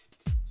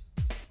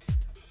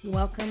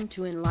Welcome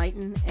to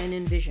Enlighten and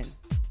Envision.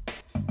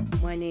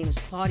 My name is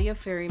Claudia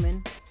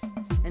Ferryman,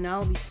 and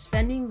I'll be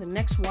spending the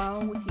next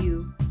while with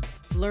you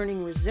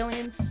learning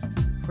resilience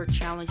for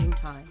challenging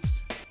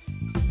times.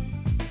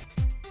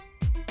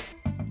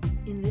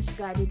 In this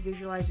guided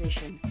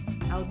visualization,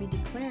 I'll be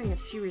declaring a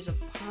series of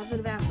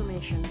positive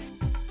affirmations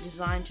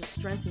designed to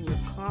strengthen your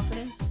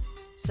confidence,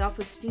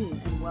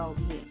 self-esteem, and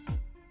well-being.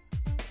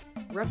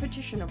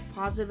 Repetition of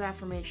positive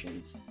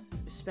affirmations,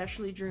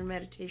 especially during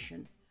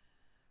meditation,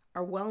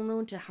 are well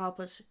known to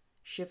help us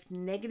shift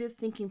negative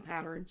thinking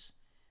patterns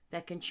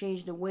that can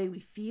change the way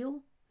we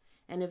feel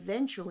and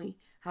eventually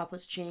help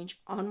us change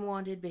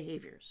unwanted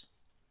behaviors.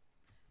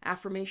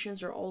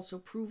 Affirmations are also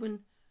proven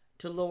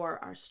to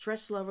lower our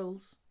stress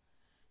levels,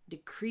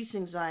 decrease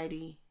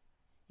anxiety,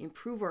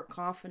 improve our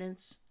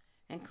confidence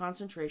and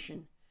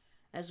concentration,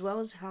 as well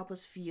as help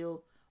us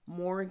feel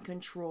more in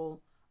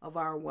control of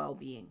our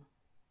well-being.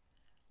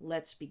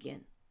 Let's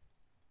begin.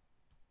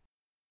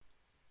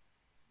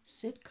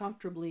 Sit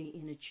comfortably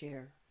in a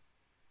chair.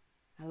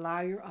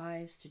 Allow your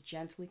eyes to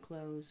gently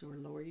close or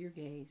lower your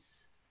gaze.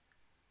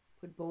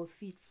 Put both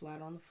feet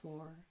flat on the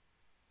floor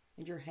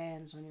and your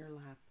hands on your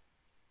lap.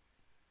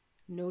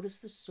 Notice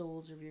the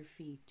soles of your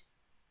feet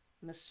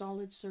and the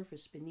solid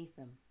surface beneath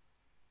them.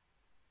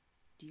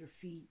 Do your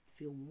feet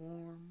feel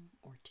warm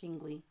or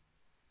tingly?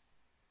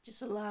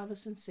 Just allow the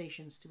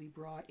sensations to be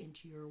brought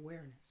into your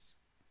awareness.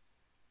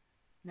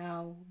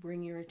 Now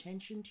bring your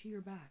attention to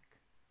your back.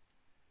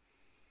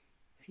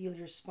 Feel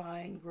your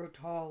spine grow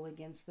tall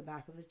against the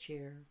back of the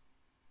chair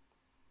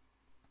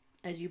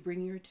as you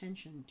bring your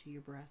attention to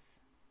your breath.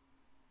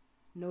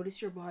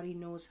 Notice your body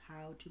knows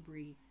how to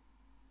breathe.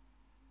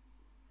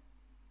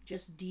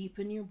 Just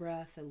deepen your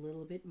breath a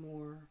little bit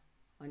more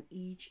on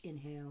each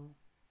inhale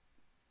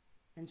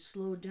and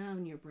slow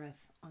down your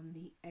breath on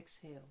the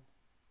exhale.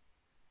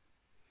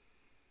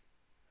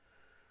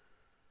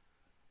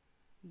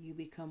 You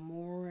become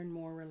more and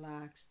more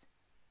relaxed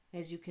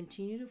as you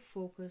continue to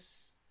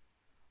focus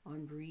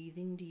on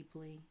breathing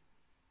deeply.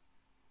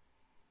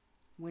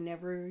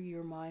 Whenever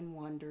your mind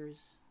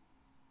wanders,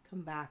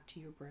 come back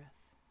to your breath.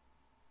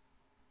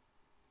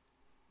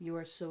 You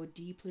are so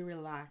deeply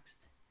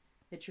relaxed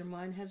that your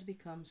mind has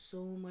become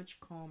so much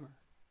calmer,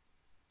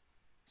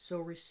 so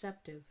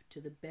receptive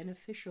to the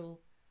beneficial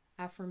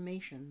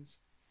affirmations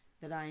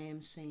that I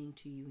am saying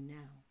to you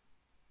now.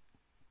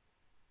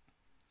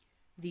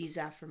 These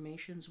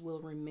affirmations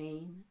will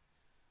remain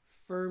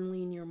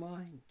firmly in your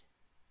mind,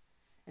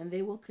 and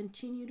they will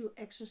continue to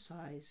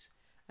exercise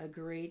a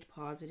great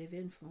positive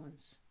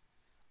influence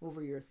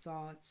over your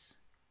thoughts,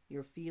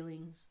 your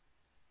feelings,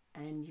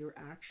 and your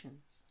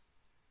actions.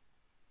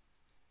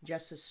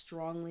 Just as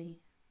strongly,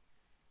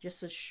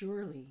 just as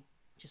surely,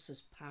 just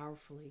as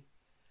powerfully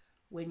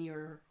when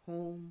you're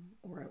home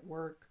or at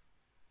work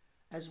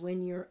as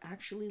when you're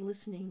actually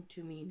listening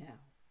to me now.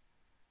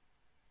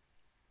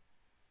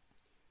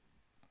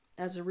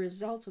 As a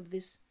result of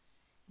this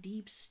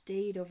deep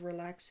state of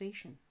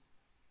relaxation,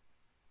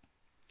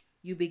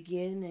 you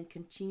begin and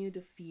continue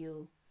to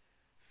feel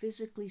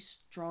physically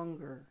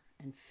stronger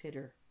and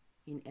fitter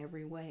in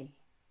every way.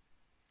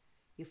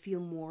 You feel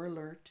more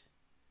alert,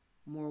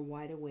 more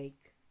wide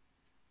awake,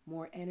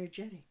 more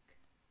energetic.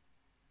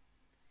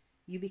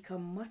 You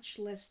become much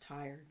less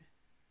tired,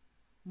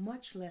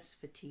 much less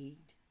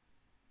fatigued,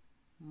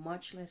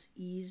 much less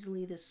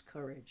easily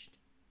discouraged,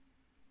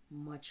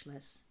 much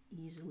less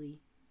easily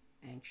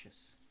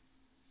anxious.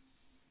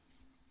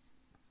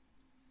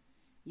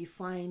 You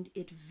find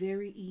it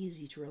very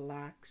easy to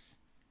relax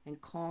and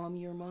calm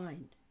your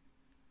mind.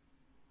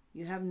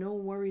 You have no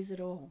worries at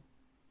all.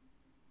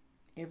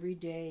 Every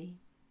day,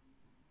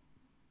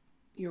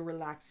 you're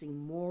relaxing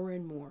more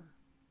and more.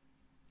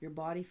 Your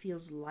body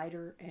feels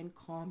lighter and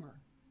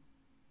calmer.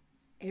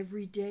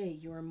 Every day,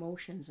 your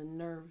emotions and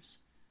nerves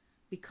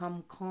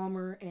become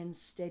calmer and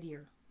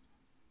steadier.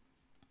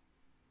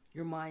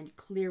 Your mind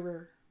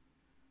clearer,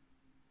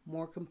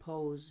 more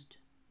composed,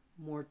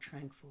 more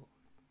tranquil.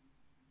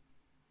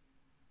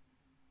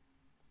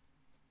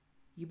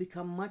 You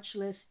become much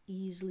less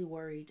easily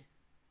worried,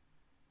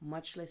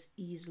 much less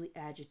easily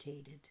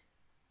agitated,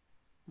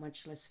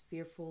 much less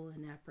fearful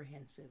and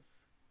apprehensive,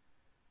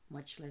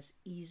 much less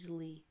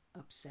easily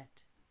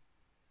upset.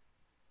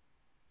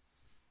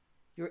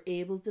 You're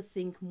able to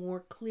think more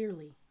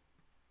clearly.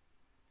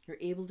 You're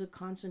able to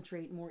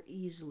concentrate more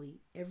easily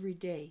every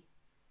day.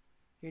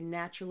 Your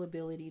natural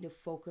ability to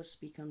focus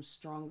becomes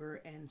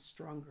stronger and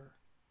stronger.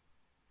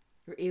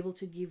 You're able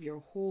to give your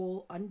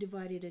whole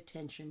undivided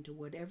attention to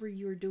whatever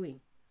you're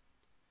doing,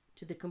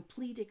 to the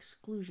complete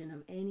exclusion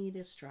of any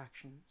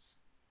distractions.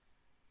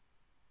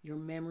 Your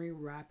memory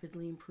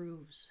rapidly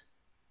improves,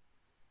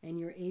 and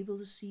you're able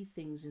to see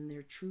things in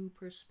their true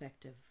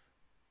perspective,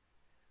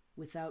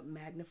 without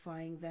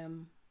magnifying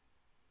them,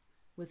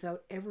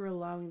 without ever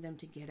allowing them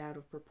to get out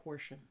of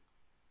proportion.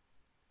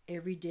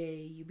 Every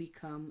day you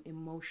become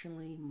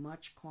emotionally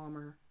much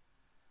calmer,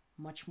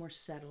 much more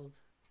settled,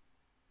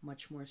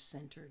 much more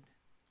centered.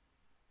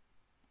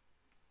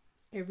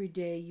 Every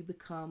day you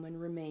become and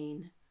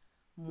remain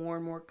more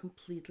and more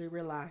completely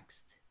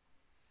relaxed,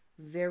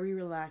 very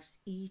relaxed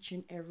each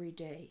and every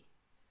day,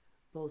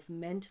 both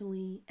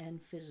mentally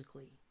and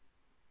physically.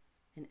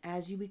 And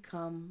as you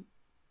become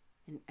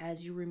and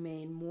as you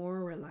remain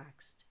more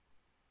relaxed,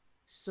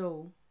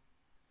 so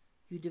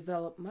you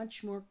develop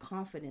much more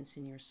confidence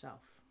in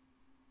yourself,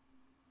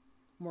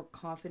 more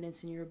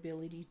confidence in your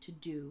ability to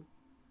do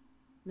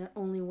not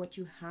only what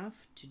you have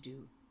to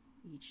do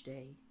each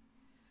day,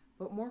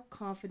 but more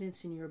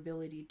confidence in your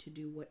ability to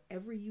do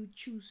whatever you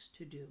choose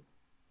to do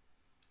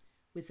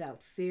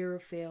without fear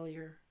of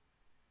failure,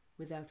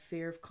 without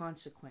fear of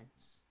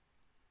consequence,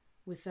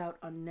 without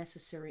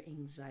unnecessary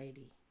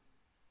anxiety.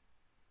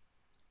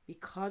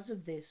 Because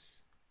of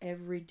this,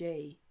 every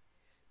day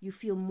you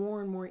feel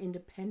more and more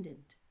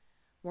independent,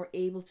 more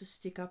able to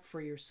stick up for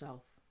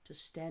yourself, to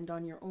stand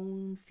on your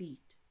own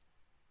feet,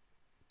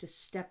 to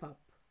step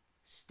up,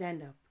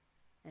 stand up,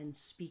 and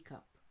speak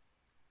up.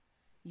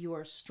 You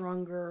are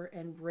stronger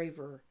and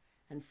braver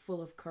and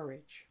full of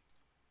courage.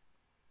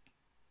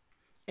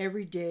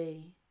 Every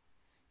day,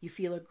 you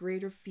feel a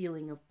greater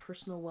feeling of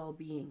personal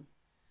well-being,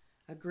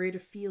 a greater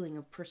feeling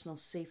of personal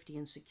safety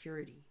and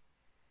security.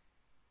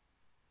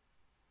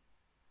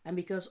 And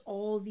because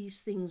all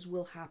these things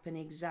will happen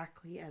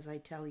exactly as I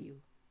tell you,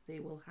 they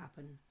will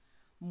happen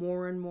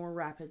more and more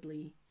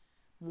rapidly,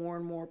 more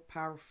and more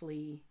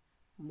powerfully,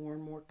 more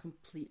and more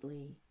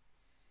completely.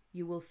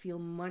 You will feel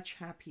much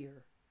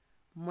happier,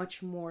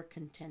 much more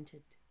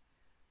contented,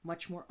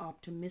 much more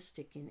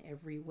optimistic in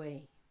every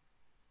way.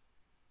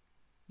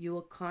 You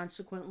will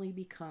consequently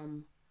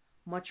become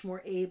much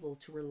more able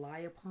to rely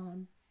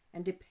upon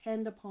and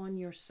depend upon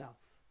yourself,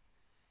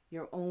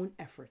 your own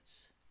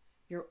efforts,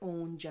 your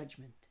own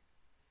judgment,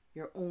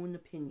 your own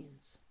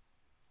opinions.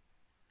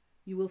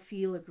 You will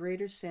feel a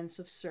greater sense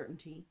of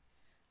certainty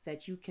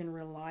that you can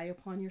rely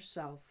upon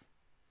yourself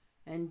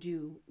and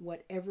do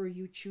whatever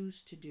you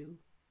choose to do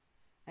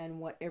and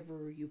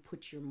whatever you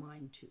put your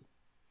mind to.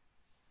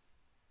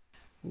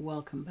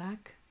 Welcome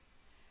back.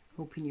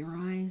 Open your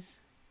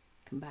eyes.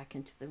 Come back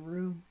into the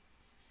room.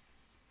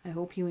 I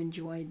hope you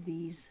enjoyed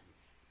these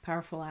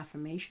powerful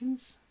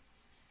affirmations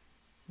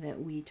that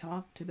we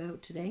talked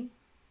about today.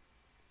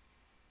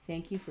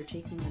 Thank you for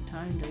taking the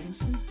time to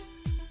listen,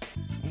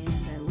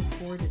 and I look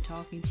forward to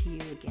talking to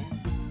you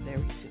again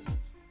very soon.